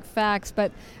not just like facts,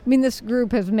 but this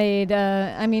group has made,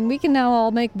 we can now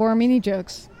all make Borromini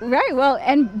jokes. Right, well,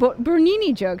 and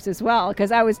Bernini jokes as well,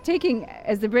 because I was taking,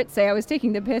 as the Brits say, I was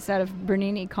taking the piss out of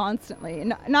Bernini constantly.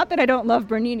 Not that I don't love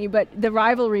Bernini, but the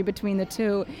rivalry between the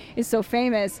two is so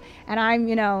famous. And I'm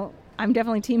I'm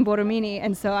definitely Team Borromini,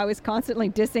 and so I was constantly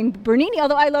dissing Bernini,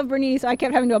 although I love Bernini, so I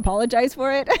kept having to apologize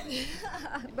for it.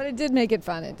 But it did make it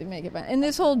fun. It did make it fun. And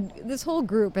this whole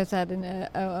group has had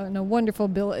a wonderful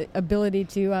ability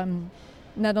to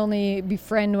not only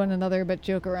befriend one another, but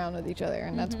joke around with each other.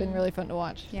 And that's been really fun to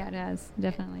watch. Yeah, it has,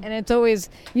 definitely. And it's always,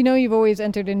 you've always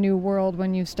entered a new world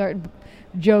when you start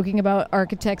joking about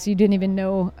architects you didn't even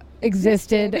know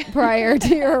existed prior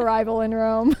to your arrival in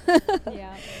Rome.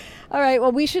 Yeah. All right,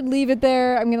 well, we should leave it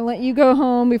there. I'm going to let you go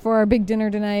home before our big dinner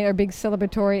tonight, our big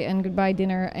celebratory and goodbye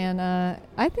dinner. And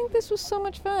I think this was so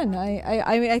much fun.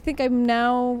 I think I'm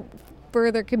now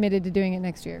further committed to doing it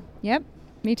next year. Yep,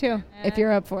 me too. If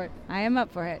you're up for it. I am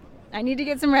up for it. I need to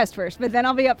get some rest first, but then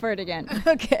I'll be up for it again.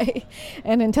 Okay.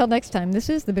 And until next time, this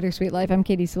is The Bittersweet Life. I'm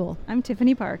Katie Sewell. I'm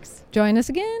Tiffany Parks. Join us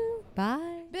again.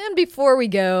 Bye. And before we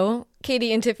go,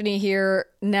 Katie and Tiffany here.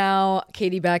 Now,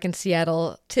 Katie back in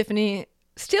Seattle. Tiffany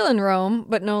still in Rome,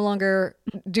 but no longer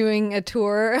doing a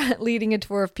tour, leading a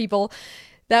tour of people.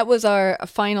 That was our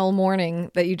final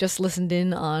morning that you just listened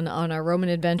in on our Roman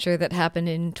adventure that happened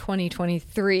in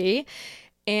 2023.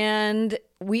 And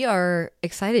we are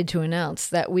excited to announce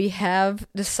that we have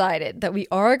decided that we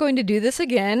are going to do this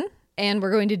again, and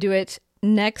we're going to do it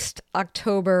next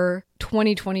October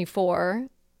 2024,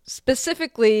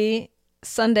 specifically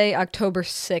Sunday, October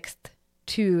 6th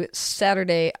to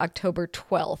Saturday, October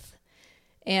 12th.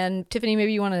 And Tiffany,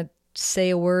 maybe you want to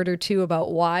say a word or two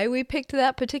about why we picked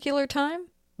that particular time?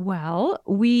 Well,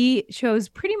 we chose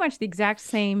pretty much the exact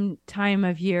same time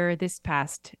of year this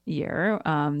past year,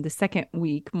 the second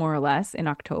week, more or less, in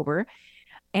October.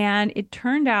 And it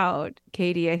turned out,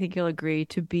 Katie, I think you'll agree,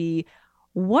 to be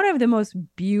one of the most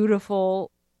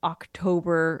beautiful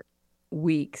October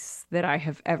weeks that I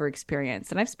have ever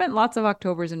experienced. And I've spent lots of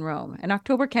Octobers in Rome, and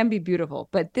October can be beautiful,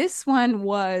 but this one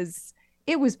was...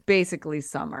 It was basically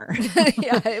summer.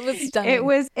 Yeah, it was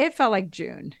stunning. It felt like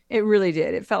June. It really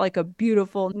did. It felt like a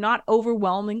beautiful, not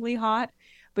overwhelmingly hot,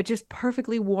 but just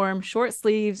perfectly warm, short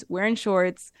sleeves, wearing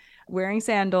shorts, wearing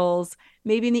sandals,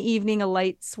 maybe in the evening, a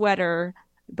light sweater,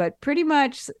 but pretty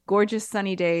much gorgeous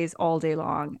sunny days all day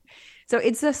long. So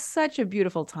it's such a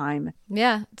beautiful time.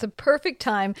 Yeah, it's a perfect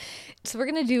time. So we're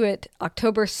going to do it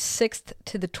October 6th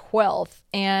to the 12th.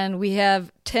 And we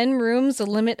have 10 rooms, a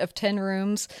limit of 10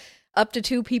 rooms. Up to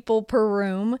 2 people per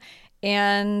room,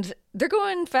 and they're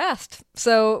going fast.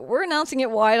 So we're announcing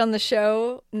it wide on the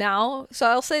show now. So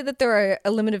I'll say that there are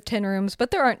a limit of 10 rooms,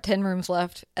 but there aren't 10 rooms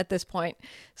left at this point.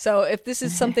 So if this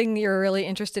is something you're really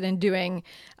interested in doing,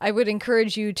 I would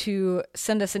encourage you to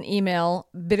send us an email,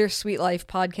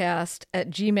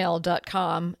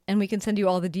 bittersweetlifepodcast@gmail.com, and we can send you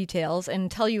all the details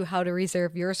and tell you how to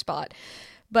reserve your spot.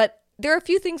 But there are a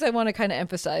few things I want to kind of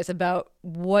emphasize about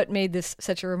what made this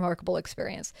such a remarkable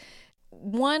experience.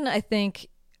 One,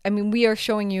 we are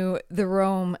showing you the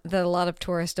Rome that a lot of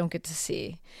tourists don't get to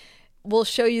see. We'll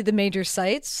show you the major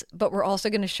sites, but we're also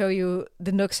going to show you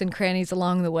the nooks and crannies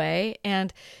along the way.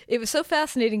 And it was so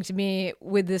fascinating to me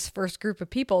with this first group of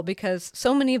people because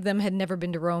so many of them had never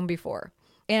been to Rome before.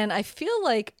 And I feel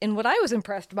like, and what I was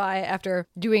impressed by after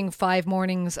doing 5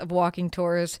 mornings of walking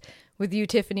tours with you,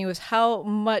 Tiffany, was how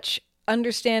much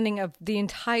understanding of the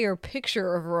entire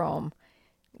picture of Rome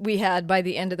we had by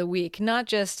the end of the week. Not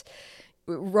just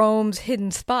Rome's hidden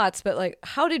spots, but like,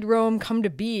 how did Rome come to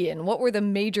be, and what were the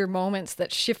major moments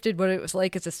that shifted what it was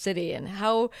like as a city, and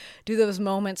how do those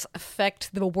moments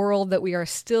affect the world that we are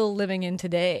still living in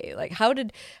today? Like, how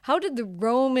did the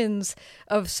Romans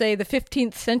of, say, the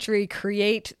 15th century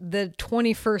create the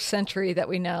 21st century that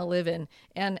we now live in?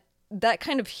 And that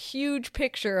kind of huge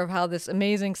picture of how this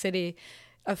amazing city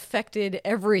affected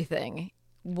everything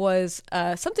was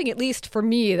something, at least for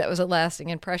me, that was a lasting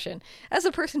impression. As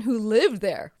a person who lived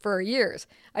there for years,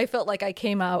 I felt like I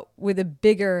came out with a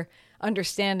bigger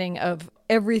understanding of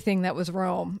everything that was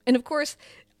Rome. And of course,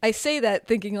 I say that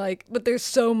thinking like, but there's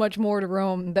so much more to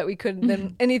Rome that we could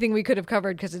than anything we could have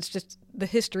covered, because it's just, the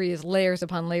history is layers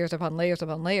upon layers upon layers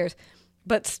upon layers.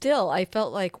 But still, I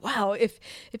felt like, wow, if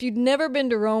you'd never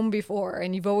been to Rome before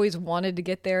and you've always wanted to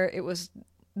get there, it was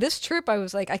this trip. I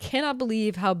was like, I cannot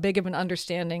believe how big of an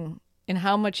understanding and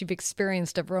how much you've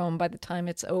experienced of Rome by the time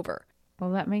it's over.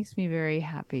 Well, that makes me very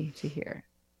happy to hear.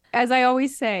 As I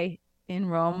always say, in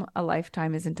Rome, a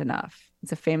lifetime isn't enough.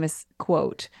 It's a famous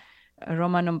quote,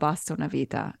 Roma non basta una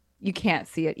vita. You can't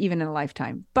see it even in a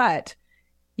lifetime, but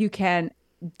you can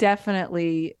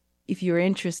definitely, if you're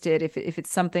interested, if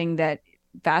it's something that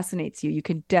fascinates you, you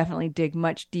can definitely dig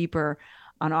much deeper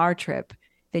on our trip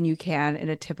than you can in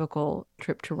a typical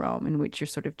trip to Rome, in which you're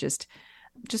sort of just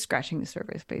just scratching the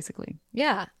surface, basically.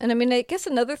 Yeah. And I mean, I guess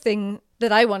another thing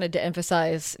that I wanted to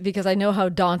emphasize, because I know how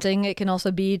daunting it can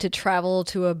also be to travel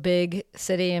to a big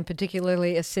city, and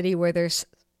particularly a city where there's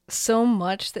so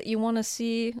much that you want to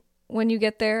see when you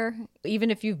get there.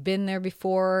 Even if you've been there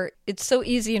before, it's so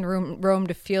easy in Rome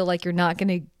to feel like you're not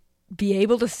going to be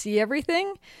able to see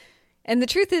everything. And the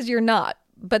truth is you're not.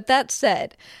 But that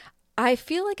said, I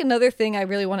feel like another thing I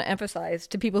really want to emphasize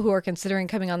to people who are considering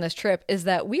coming on this trip is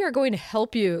that we are going to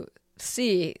help you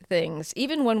see things,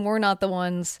 even when we're not the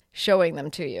ones showing them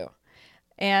to you.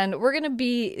 And we're going to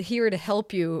be here to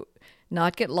help you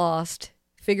not get lost,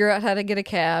 figure out how to get a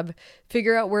cab,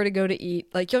 figure out where to go to eat.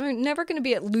 Like, you're never going to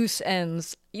be at loose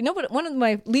ends. You know what? One of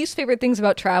my least favorite things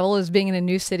about travel is being in a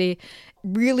new city,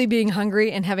 really being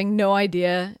hungry and having no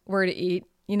idea where to eat,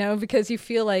 you know, because you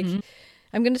feel like,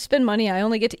 I'm going to spend money. I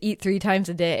only get to eat 3 times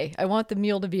a day. I want the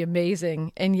meal to be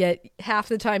amazing. And yet half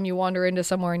the time you wander into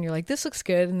somewhere and you're like, this looks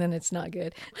good. And then it's not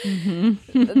good.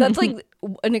 That's like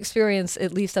an experience,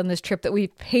 at least on this trip, that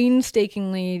we've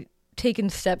painstakingly taken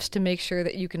steps to make sure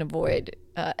that you can avoid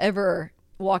ever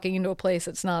walking into a place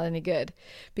that's not any good.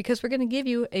 Because we're going to give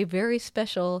you a very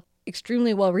special,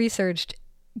 extremely well-researched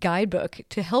guidebook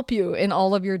to help you in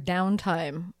all of your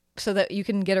downtime, so that you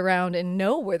can get around and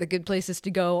know where the good places to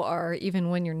go are, even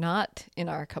when you're not in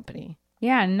our company.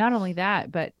 Yeah, and not only that,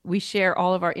 but we share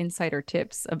all of our insider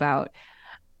tips about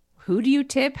who do you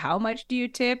tip, how much do you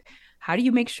tip, how do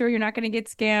you make sure you're not going to get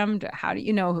scammed, how do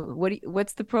you know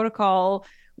what's the protocol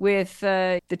with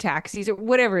the taxis or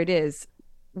whatever it is.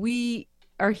 We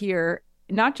are here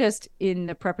not just in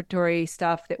the preparatory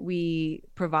stuff that we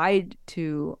provide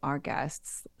to our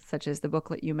guests, such as the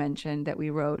booklet you mentioned that we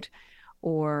wrote,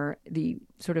 or the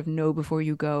sort of know before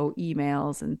you go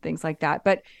emails and things like that.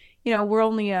 But, you know, we're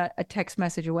only a text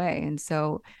message away. And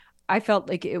so I felt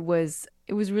like it was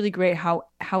really great how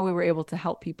we were able to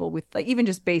help people with, like, even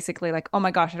just basically like, oh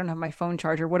my gosh, I don't have my phone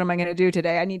charger. What am I going to do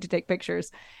today? I need to take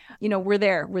pictures. You know, we're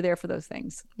there for those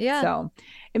things. Yeah. So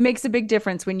it makes a big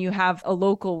difference when you have a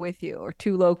local with you, or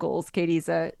 2 locals. Katie's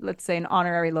let's say an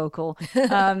honorary local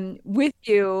with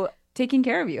you, taking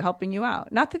care of you, helping you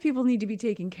out. Not that people need to be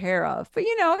taken care of, but,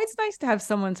 you know, it's nice to have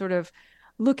someone sort of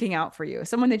looking out for you,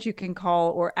 someone that you can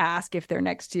call or ask if they're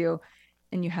next to you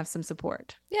and you have some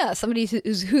support. Yeah, somebody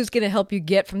who's going to help you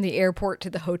get from the airport to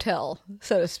the hotel,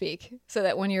 so to speak, so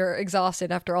that when you're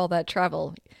exhausted after all that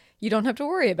travel, you don't have to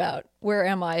worry about where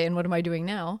am I and what am I doing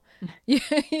now. You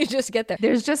just get there.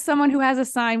 There's just someone who has a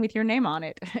sign with your name on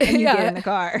it and you get in the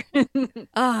car.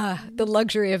 The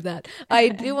luxury of that. I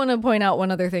do want to point out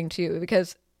one other thing too,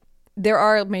 because there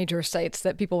are major sites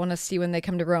that people want to see when they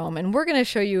come to Rome. And we're going to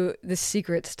show you the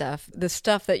secret stuff, the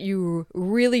stuff that you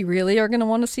really, really are going to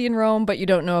want to see in Rome, but you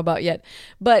don't know about yet.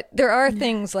 But there are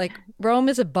things like Rome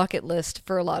is a bucket list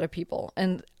for a lot of people.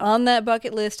 And on that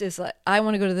bucket list is like, I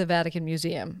want to go to the Vatican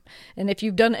Museum. And if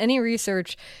you've done any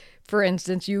research, for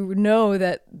instance, you know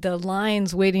that the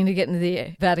lines waiting to get into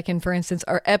the Vatican, for instance,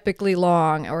 are epically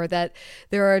long, or that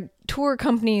there are tour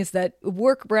companies that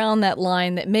work around that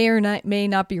line that may or may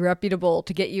not be reputable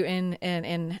to get you in.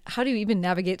 And how do you even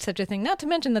navigate such a thing? Not to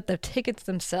mention that the tickets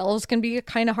themselves can be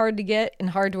kind of hard to get and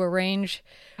hard to arrange.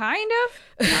 Kind of.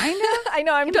 I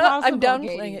know, I'm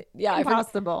downplaying it. Yeah,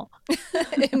 impossible.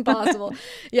 Impossible.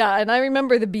 Yeah, and I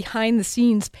remember the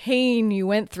behind-the-scenes pain you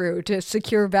went through to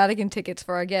secure Vatican tickets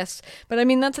for our guests. But I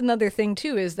mean, that's another thing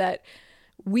too, is that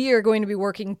we are going to be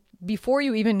working before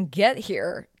you even get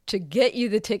here to get you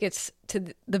the tickets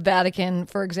to the Vatican,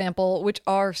 for example, which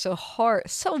are so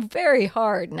very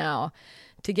hard now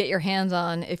to get your hands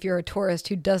on if you're a tourist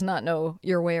who does not know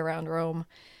your way around Rome.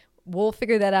 We'll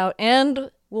figure that out,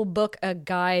 and we'll book a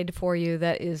guide for you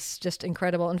that is just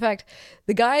incredible. In fact,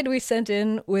 the guide we sent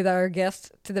in with our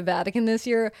guests to the Vatican this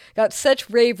year got such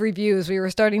rave reviews, we were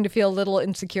starting to feel a little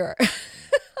insecure.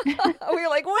 We were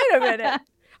like, wait a minute.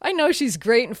 I know she's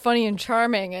great and funny and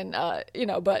charming and,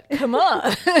 but come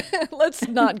on, let's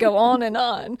not go on and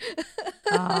on.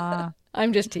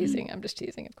 I'm just teasing, of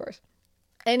course.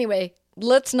 Anyway,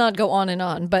 let's not go on and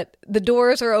on, but the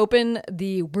doors are open.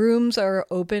 The rooms are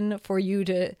open for you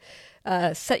to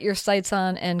set your sights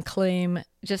on and claim.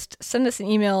 Just send us an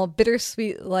email,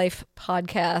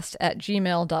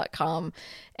 bittersweetlifepodcast@gmail.com,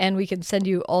 and we can send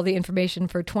you all the information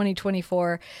for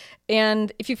 2024.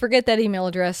 And if you forget that email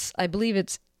address, I believe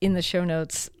it's in the show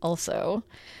notes also.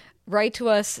 Write to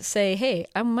us, say, hey,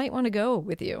 I might want to go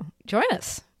with you. Join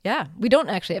us. Yeah, we don't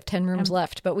actually have 10 rooms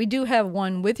left, but we do have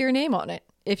one with your name on it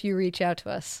if you reach out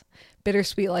to us,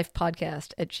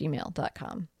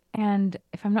 bittersweetlifepodcast@gmail.com. And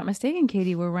if I'm not mistaken,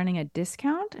 Katie, we're running a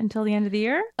discount until the end of the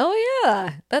year. Oh,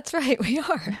 yeah, that's right. We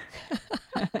are.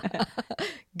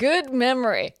 Good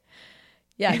memory.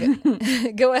 Yeah,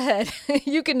 go ahead.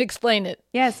 You can explain it.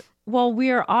 Yes. Well, we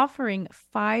are offering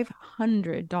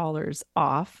 $500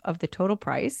 off of the total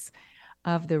price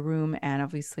of the room and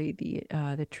obviously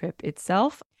the trip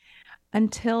itself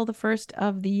until the first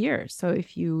of the year. So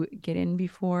if you get in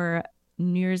before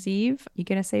New Year's Eve, you're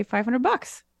going to save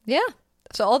 $500. Yeah.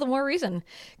 So all the more reason.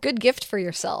 Good gift for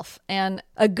yourself, and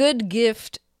a good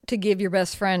gift to give your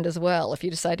best friend as well if you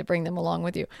decide to bring them along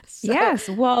with you. So. Yes.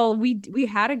 Well, we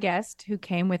had a guest who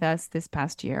came with us this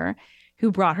past year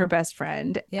who brought her best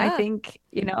friend. Yeah. I think,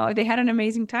 they had an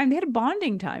amazing time. They had a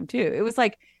bonding time too. It was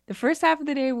like the first half of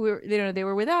the day they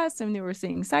were with us and they were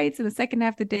seeing sights, and the second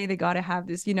half of the day they got to have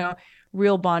this,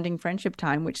 real bonding friendship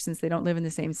time, which since they don't live in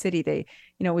the same city, they,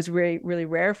 was really, really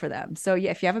rare for them. So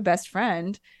yeah, if you have a best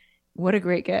friend, what a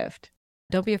great gift.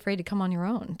 Don't be afraid to come on your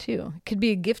own, too. It could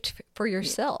be a gift for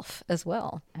yourself as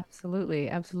well. Absolutely.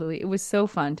 Absolutely. It was so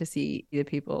fun to see the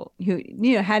people who,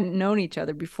 hadn't known each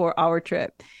other before our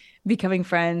trip becoming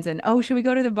friends. And, should we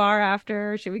go to the bar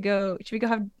after? Should we go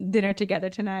have dinner together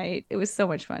tonight? It was so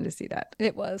much fun to see that.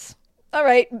 It was. All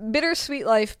right.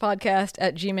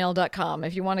 bittersweetlifepodcast@gmail.com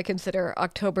if you want to consider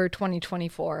October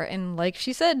 2024. And like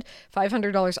she said,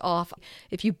 $500 off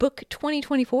if you book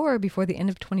 2024 before the end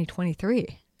of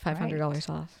 2023. $500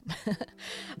 off.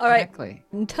 All right. Exactly.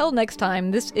 Until next time,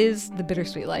 this is The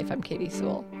Bittersweet Life. I'm Katie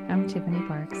Sewell. I'm Tiffany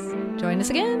Parks. Join us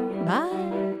again.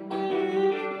 Bye.